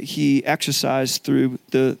authority that he exercised through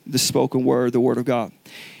the spoken word, the word of God.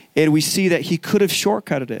 And we see that he could have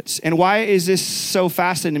shortcutted it. And why is this so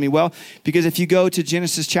fascinating to me? Well, because if you go to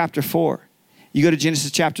Genesis chapter 4, you go to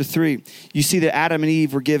Genesis chapter 3, you see that Adam and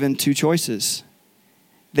Eve were given two choices.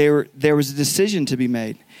 There was a decision to be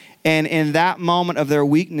made. And in that moment of their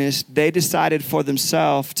weakness, they decided for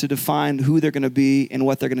themselves to define who they're going to be and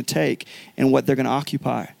what they're going to take and what they're going to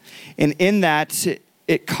occupy. And in that,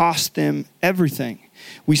 it cost them everything.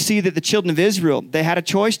 We see that the children of Israel, they had a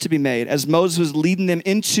choice to be made as Moses was leading them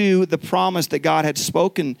into the promise that God had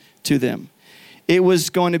spoken to them. It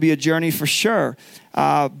was going to be a journey for sure.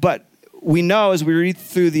 But we know as we read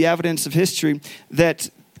through the evidence of history that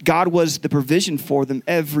God was the provision for them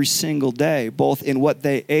every single day, both in what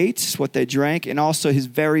they ate, what they drank, and also his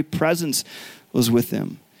very presence was with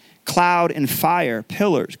them. Cloud and fire,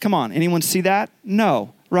 pillars. Come on, anyone see that?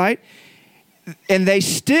 No, right? And they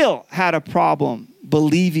still had a problem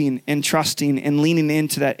believing and trusting and leaning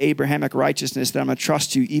into that Abrahamic righteousness that I'm going to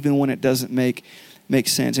trust you even when it doesn't make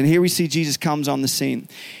sense. And here we see Jesus comes on the scene.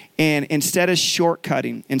 And instead of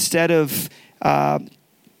shortcutting, instead of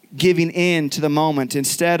giving in to the moment,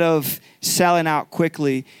 instead of selling out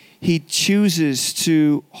quickly, he chooses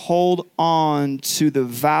to hold on to the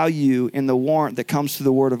value and the warrant that comes through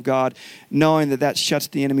the word of God, knowing that shuts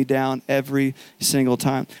the enemy down every single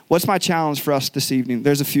time. What's my challenge for us this evening?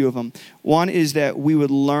 There's a few of them. One is that we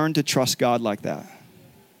would learn to trust God like that.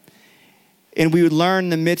 And we would learn in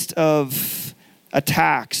the midst of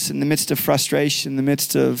attacks, in the midst of frustration, in the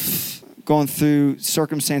midst of going through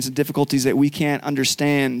circumstances and difficulties that we can't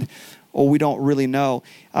understand or we don't really know.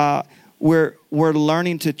 We're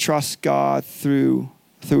learning to trust God through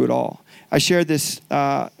it all. I shared this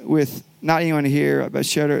with not anyone here, but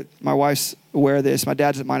shared it. My wife's aware of this. My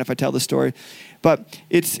dad doesn't mind if I tell the story. But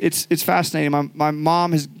it's fascinating. My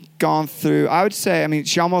mom has gone through, I would say, I mean,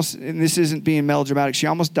 she almost, and this isn't being melodramatic, she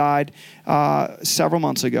almost died several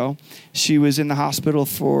months ago. She was in the hospital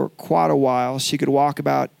for quite a while. She could walk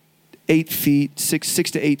about 8 feet,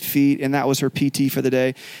 6 to 8 feet, and that was her PT for the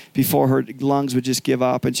day before her lungs would just give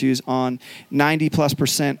up, and she was on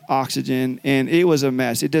 90+% oxygen, and it was a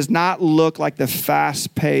mess. It does not look like the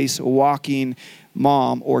fast-paced walking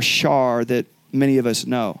mom or Shar that many of us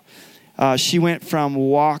know. She went from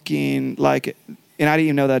walking like, and I didn't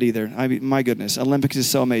even know that either. I mean, my goodness, Olympics is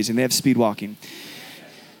so amazing. They have speed walking.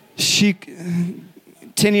 10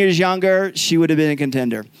 years younger, she would have been a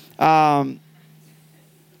contender. And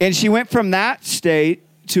she went from that state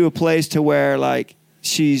to a place to where, like,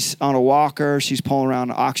 she's on a walker, she's pulling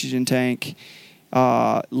around an oxygen tank.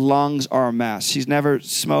 Lungs are a mess. She's never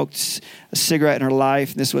smoked a cigarette in her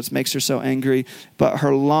life, and this is what makes her so angry. But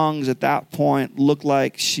her lungs at that point looked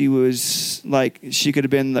like she was, like, she could have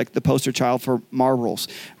been, like, the poster child for Marlboros,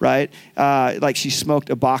 right? Like, she smoked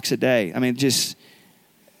a box a day. I mean, just,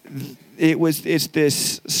 it's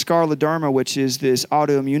this scleroderma, which is this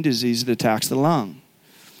autoimmune disease that attacks the lung.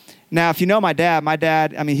 Now, if you know my dad,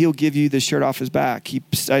 I mean, he'll give you the shirt off his back.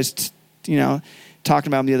 I was, talking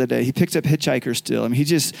about him the other day. He picks up hitchhikers still. I mean,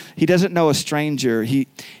 he doesn't know a stranger.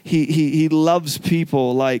 He loves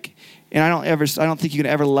people like, and I don't think you can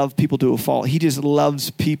ever love people to a fault. He just loves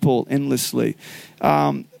people endlessly.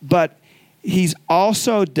 But he's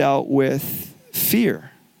also dealt with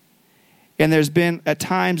fear. And there's been at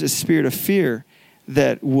times a spirit of fear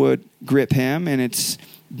that would grip him. And it's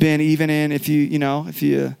been even in, if you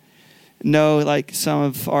know, like some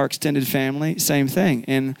of our extended family, same thing.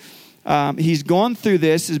 And he's gone through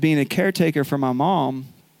this as being a caretaker for my mom.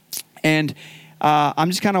 And I'm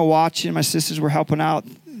just kind of watching. My sisters were helping out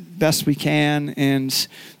best we can. And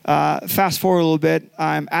fast forward a little bit,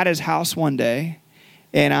 I'm at his house one day,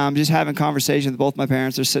 and I'm just having conversation with both my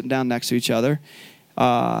parents. They're sitting down next to each other.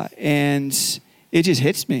 And it just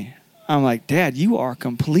hits me. I'm like, Dad, you are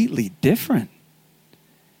completely different.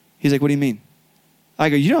 He's like, what do you mean? I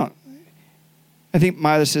go, you don't. I think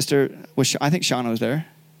my other sister was, I think Shauna was there.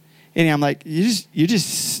 And I'm like, he's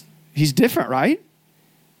different, right?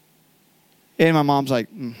 And my mom's like,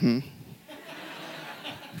 mm-hmm.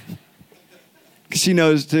 Because she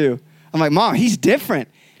knows too. I'm like, Mom, he's different.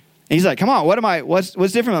 And he's like, come on, what's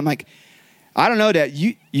different? I'm like, I don't know, Dad.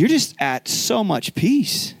 You're just at so much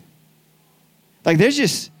peace. Like, there's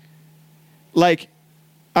just, like,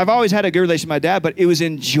 I've always had a good relationship with my dad, but it was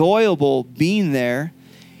enjoyable being there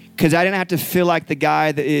because I didn't have to feel like the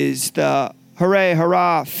guy that is the hooray,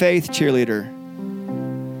 hurrah, faith cheerleader.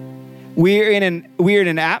 We're in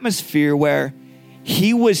an atmosphere where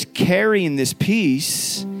he was carrying this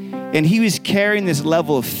peace and he was carrying this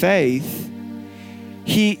level of faith.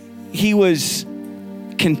 He was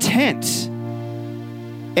content.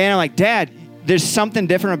 And I'm like, Dad, there's something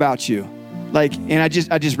different about you. Like, and I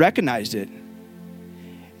just recognized it.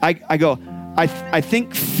 I go, I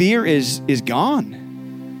think fear is gone.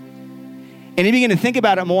 And he began to think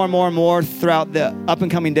about it more and more and more throughout the up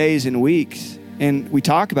and coming days and weeks. And we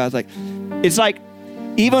talk about it. It's like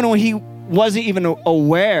even when he wasn't even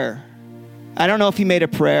aware, I don't know if he made a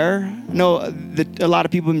prayer. I know that a lot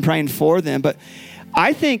of people have been praying for them, but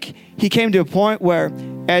I think he came to a point where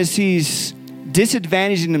as he's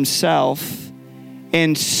disadvantaging himself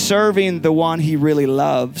and serving the one he really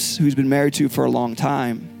loves, who's been married to for a long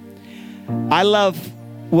time, I love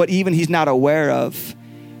what even he's not aware of.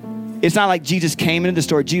 It's not like Jesus came into the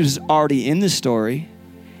story. Jesus is already in the story.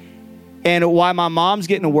 And while my mom's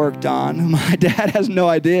getting worked on, my dad has no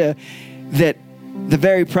idea that the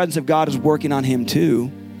very presence of God is working on him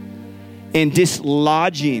too. And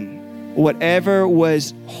dislodging whatever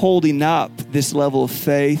was holding up this level of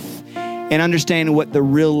faith and understanding what the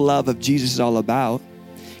real love of Jesus is all about.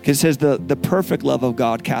 Because it says the perfect love of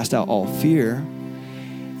God cast out all fear.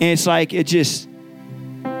 And it's like it just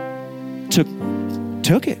took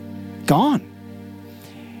it. Gone.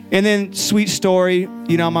 And then sweet story,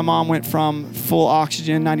 my mom went from full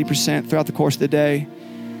oxygen, 90% throughout the course of the day.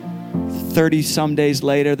 30 some days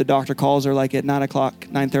later, the doctor calls her like at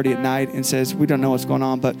 9:30 at night and says, we don't know what's going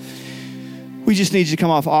on, but we just need you to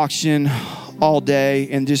come off oxygen all day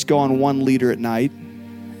and just go on 1 liter at night.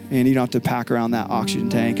 And you don't have to pack around that oxygen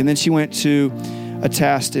tank. And then she went to a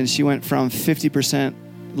test and she went from 50%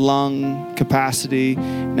 lung capacity.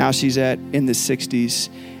 Now she's in the 60s.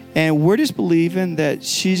 And we're just believing that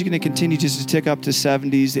she's going to continue just to tick up to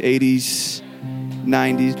 70s, 80s,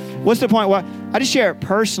 90s. What's the point? Well, I just share it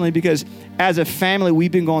personally because as a family,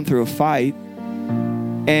 we've been going through a fight.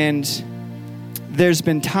 And there's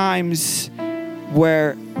been times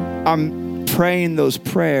where I'm praying those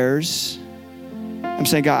prayers. I'm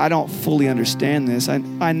saying, God, I don't fully understand this. I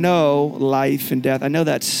know life and death. I know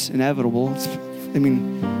that's inevitable.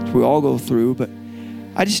 We all go through, but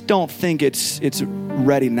I just don't think it's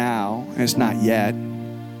ready now, and it's not yet.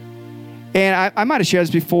 And I might have shared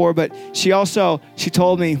this before, but she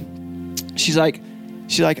told me, she's like,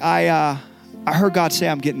 I heard God say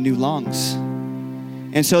I'm getting new lungs.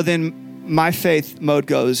 And so then my faith mode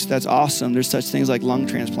goes, that's awesome. There's such things like lung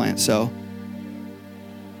transplants. So,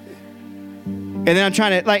 and then I'm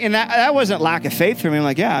trying to and that wasn't lack of faith for me. I'm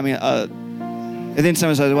like, yeah, and then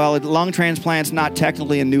someone says, well, lung transplant's not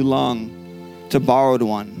technically a new lung. It's a borrowed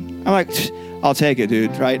one. I'm like, I'll take it,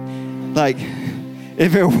 dude, right? Like,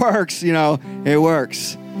 if it works, it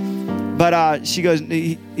works. But she goes,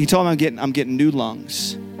 he told me I'm getting new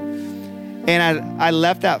lungs. And I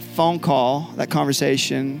left that phone call, that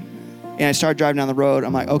conversation, and I started driving down the road.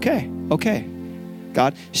 I'm like, okay,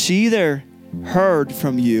 God, she either heard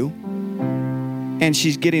from you and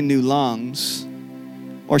she's getting new lungs,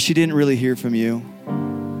 or she didn't really hear from you.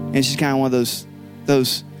 And she's kind of one of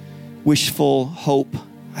those wishful hope.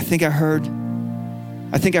 I think I heard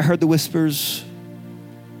the whispers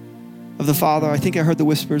of the Father. I think I heard the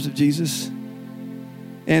whispers of Jesus.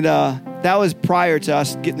 And that was prior to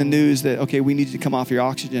us getting the news that, okay, we need to come off your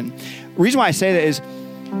oxygen. The reason why I say that is,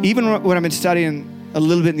 even when I've been studying a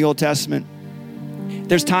little bit in the Old Testament,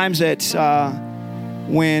 there's times that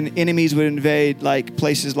when enemies would invade, like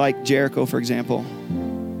places like Jericho, for example.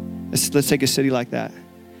 Let's take a city like that.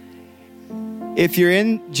 If you're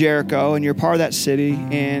in Jericho and you're part of that city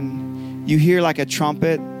and you hear like a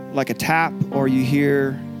trumpet, like a tap, or you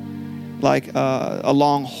hear like a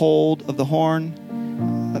long hold of the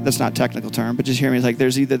horn, that's not a technical term, but just hear me. It's like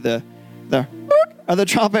there's either the or the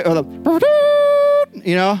trumpet or the,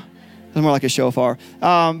 it's more like a shofar.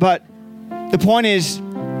 But the point is,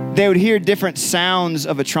 they would hear different sounds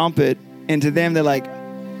of a trumpet, and to them, they're like,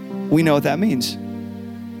 we know what that means.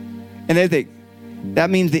 And they think, that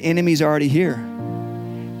means the enemy's already here.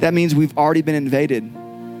 That means we've already been invaded,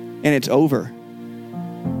 and it's over.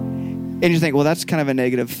 And you think, well, that's kind of a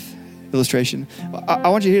negative illustration. I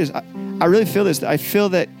want you to hear this. I really feel this. I feel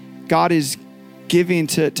that God is giving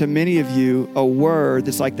to many of you a word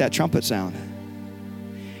that's like that trumpet sound.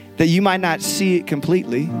 That you might not see it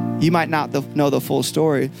completely. You might not know the full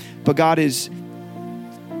story. But God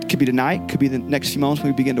could be tonight, could be the next few moments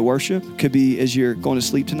when we begin to worship, could be as you're going to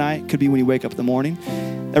sleep tonight, could be when you wake up in the morning.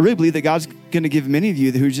 I really believe that God's going to give many of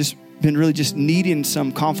you who've just been really just needing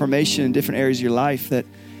some confirmation in different areas of your life that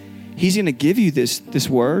He's going to give you this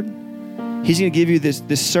word. He's going to give you this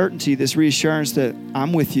certainty, this reassurance that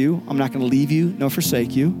I'm with you. I'm not going to leave you nor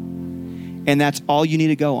forsake you. And that's all you need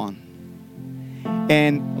to go on.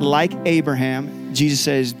 And like Abraham, Jesus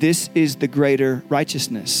says, this is the greater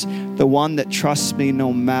righteousness, the one that trusts me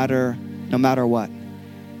no matter what.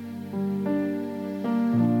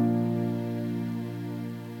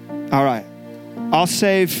 All right. I'll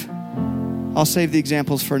save the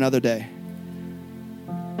examples for another day.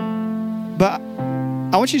 But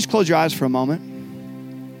I want you to just close your eyes for a moment.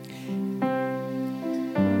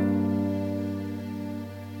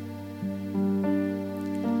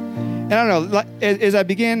 And I don't know, as I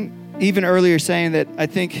began even earlier saying that I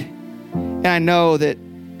think, and I know that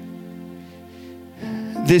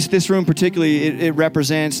this room particularly, it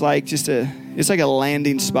represents like it's like a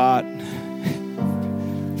landing spot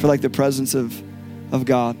for like the presence of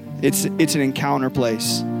God. It's an encounter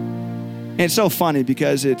place. And it's so funny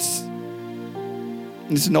because it's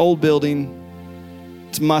an old building.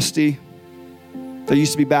 It's musty. There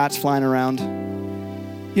used to be bats flying around.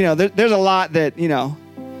 There's a lot that,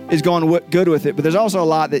 is going good with it, but there's also a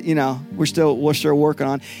lot that, we're still working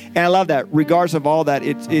on. And I love that. Regardless of all that,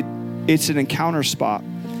 it's an encounter spot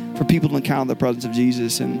for people to encounter the presence of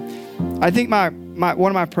Jesus. And I think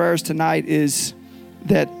one of my prayers tonight is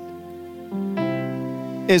that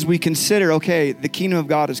as we consider, okay, the kingdom of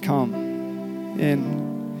God has come.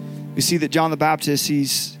 And we see that John the Baptist,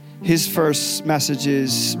 his first message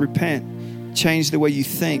is repent, change the way you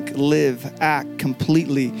think, live, act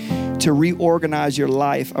completely to reorganize your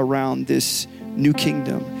life around this new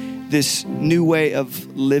kingdom, this new way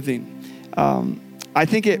of living. I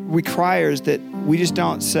think it requires that we just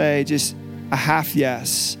don't say just a half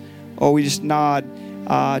yes, or we just nod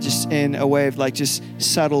just in a way of like just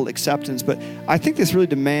subtle acceptance. But I think this really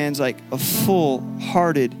demands like a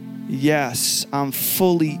full-hearted yes. I'm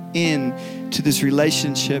fully in to this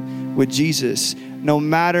relationship with Jesus. no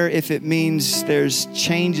matter if it means there's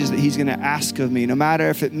changes that he's going to ask of me, no matter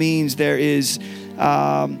if it means there is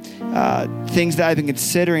things that I've been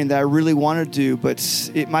considering that I really want to do,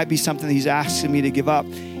 but it might be something that he's asking me to give up.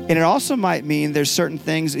 And it also might mean there's certain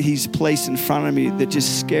things that he's placed in front of me that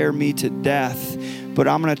just scare me to death. But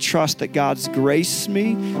I'm going to trust that God's graced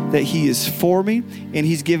me, that he is for me, and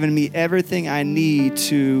he's given me everything I need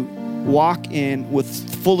to walk in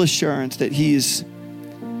with full assurance that he's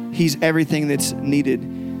everything that's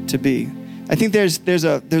needed to be. I think there's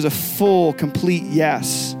a full, complete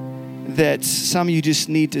yes that some of you just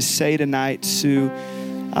need to say tonight to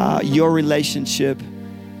your relationship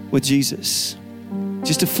with Jesus.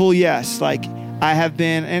 Just a full yes. Like I have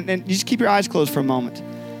been, and you just keep your eyes closed for a moment.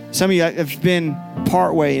 Some of you have been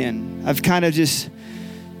partway in. I've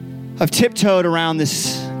tiptoed around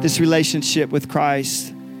this relationship with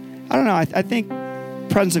Christ. I don't know. I think the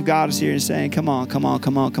presence of God is here and saying, come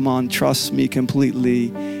on. Trust me completely.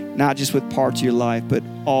 Not just with parts of your life, but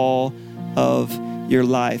all of your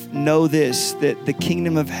life. Know this, that the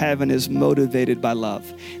kingdom of heaven is motivated by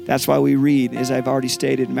love. That's why we read, as I've already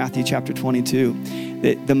stated in Matthew chapter 22,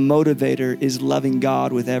 that the motivator is loving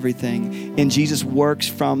God with everything. And Jesus works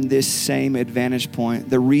from this same advantage point.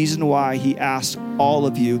 The reason why he asks all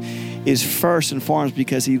of you is first and foremost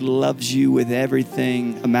because he loves you with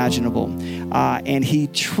everything imaginable. And he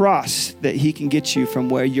trusts that he can get you from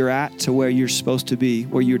where you're at to where you're supposed to be,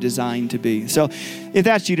 where you're designed to be. So if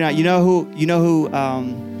that's you tonight, you know who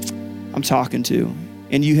I'm talking to.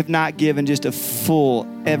 And you have not given just a full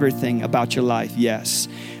everything about your life, yes.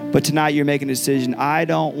 But tonight you're making a decision. I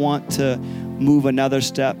don't want to move another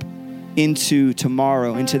step into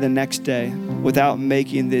tomorrow, into the next day, without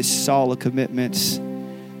making this solid commitments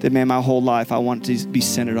that, man, my whole life I want to be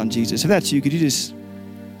centered on Jesus. If that's you, could you just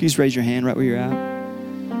raise your hand right where you're at?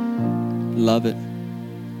 Love it.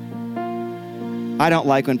 I don't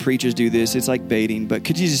like when preachers do this. It's like baiting, but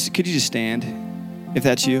could you just stand if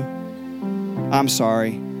that's you? I'm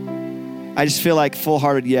sorry. I just feel like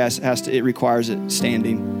full-hearted yes it requires it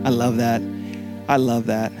standing. I love that.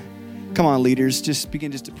 Come on, leaders, just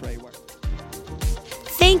begin to pray.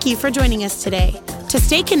 Thank you for joining us today. To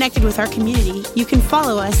stay connected with our community, you can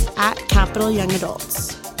follow us at Capital Young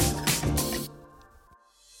Adults.